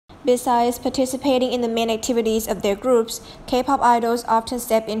Besides participating in the main activities of their groups, K-pop idols often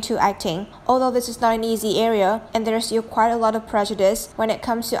step into acting. Although this is not an easy area, and there is still quite a lot of prejudice when it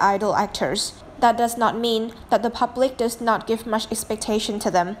comes to idol actors. That does not mean that the public does not give much expectation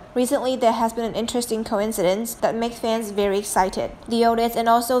to them. Recently, there has been an interesting coincidence that makes fans very excited. The oldest and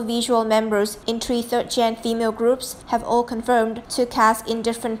also visual members in 3 third-gen female groups have all confirmed to cast in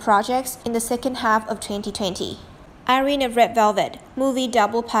different projects in the second half of 2020. Irene of Red Velvet, movie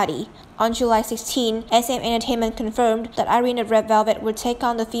Double Party. On July 16, SM Entertainment confirmed that Irene of Red Velvet would take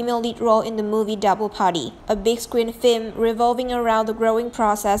on the female lead role in the movie Double Party, a big-screen film revolving around the growing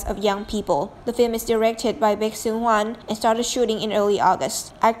process of young people. The film is directed by Baek Seung-hwan and started shooting in early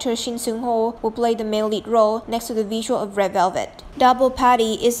August. Actor Shin Seung-ho will play the male lead role next to the visual of Red Velvet. Double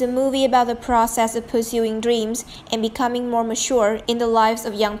Party is a movie about the process of pursuing dreams and becoming more mature in the lives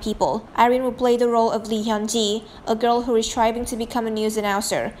of young people. Irene will play the role of Lee Hyun-ji, a girl who is striving to become a news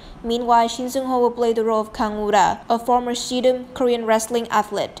announcer. Meanwhile, Shin Seung-ho will play the role of Kang Woo-ra, a former Sidum Korean wrestling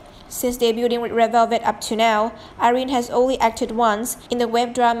athlete. Since debuting with Red Velvet up to now, Irene has only acted once in the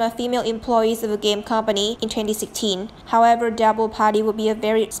web drama Female Employees of a Game Company in 2016. However, Double Party will be a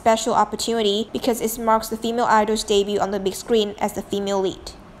very special opportunity because it marks the female idol's debut on the big screen as the female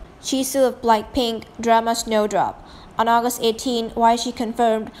lead. Jisoo of Blackpink, drama Snowdrop. On August 18, YG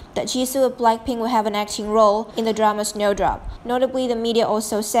confirmed that Jisoo of Blackpink will have an acting role in the drama Snowdrop. Notably, the media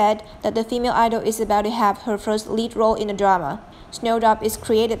also said that the female idol is about to have her first lead role in the drama. Snowdrop is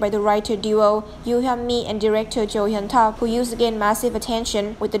created by the writer duo Yoo Hyun-mi and director Jo Hyun-tak, who used to gain massive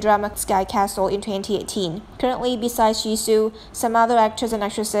attention with the drama Sky Castle in 2018. Currently, besides Jisoo, some other actors and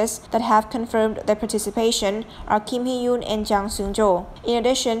actresses that have confirmed their participation are Kim Hee-yoon and Jang Seung-jo. In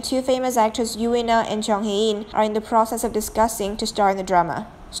addition, 2 famous actors Yoo In-na and Jung Hae-in are in the process of discussing to star in the drama.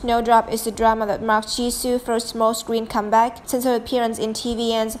 Snowdrop is the drama that marks Jisoo's first small-screen comeback since her appearance in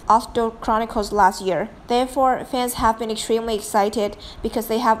TVN's Outdoor Chronicles last year. Therefore, fans have been extremely excited because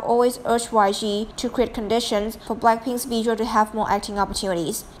they have always urged YG to create conditions for Blackpink's visual to have more acting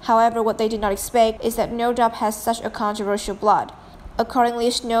opportunities. However, what they did not expect is that Snowdrop has such a controversial plot. Accordingly,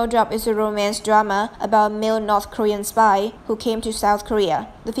 Snowdrop is a romance drama about a male North Korean spy who came to South Korea.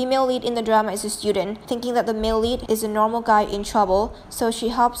 The female lead in the drama is a student, thinking that the male lead is a normal guy in trouble, so she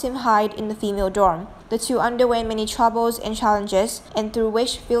helps him hide in the female dorm. The two underwent many troubles and challenges, and through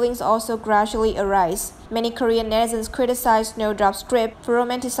which feelings also gradually arise. Many Korean netizens criticized Snowdrop's script for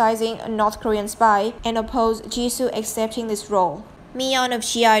romanticizing a North Korean spy and opposed Jisoo accepting this role. Miyeon of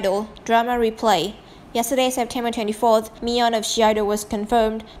G-Idol, drama replay. Yesterday, September 24th, Miyeon of G-Idol was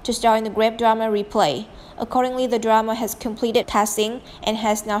confirmed to star in the Grape drama Replay. Accordingly, the drama has completed casting and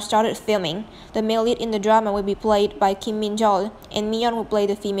has now started filming. The male lead in the drama will be played by Kim Min-jol, and Miyeon will play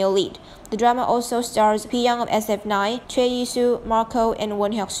the female lead. The drama also stars Pyeong of SF9, Choi Yi-soo, Marco, and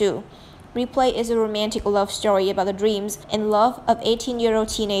Won Hyuk-soo. Replay is a romantic love story about the dreams and love of 18-year-old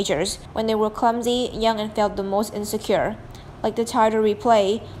teenagers when they were clumsy, young, and felt the most insecure. Like the title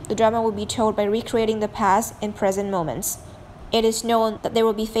Replay, the drama will be told by recreating the past and present moments. It is known that there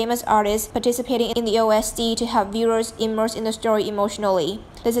will be famous artists participating in the OST to help viewers immerse in the story emotionally.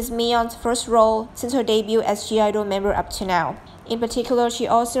 This is Miyeon's first role since her debut as G-Idol member up to now. In particular, she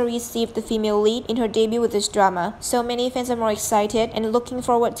also received the female lead in her debut with this drama, so many fans are more excited and looking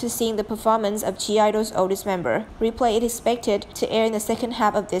forward to seeing the performance of G-Idol's oldest member. Replay is expected to air in the second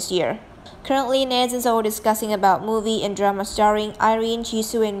half of this year. Currently, netizens are all discussing about movie and drama starring Irene,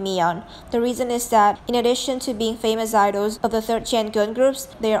 Jisoo, and Miyeon. The reason is that, in addition to being famous idols of the third-gen girl groups,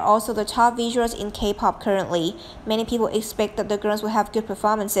 they are also the top visuals in K-pop currently. Many people expect that the girls will have good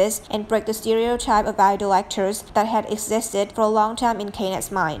performances and break the stereotype of idol actors that had existed for a long time in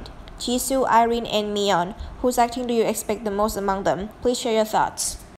K-net's mind. Jisoo, Irene, and Miyeon, whose acting do you expect the most among them? Please share your thoughts.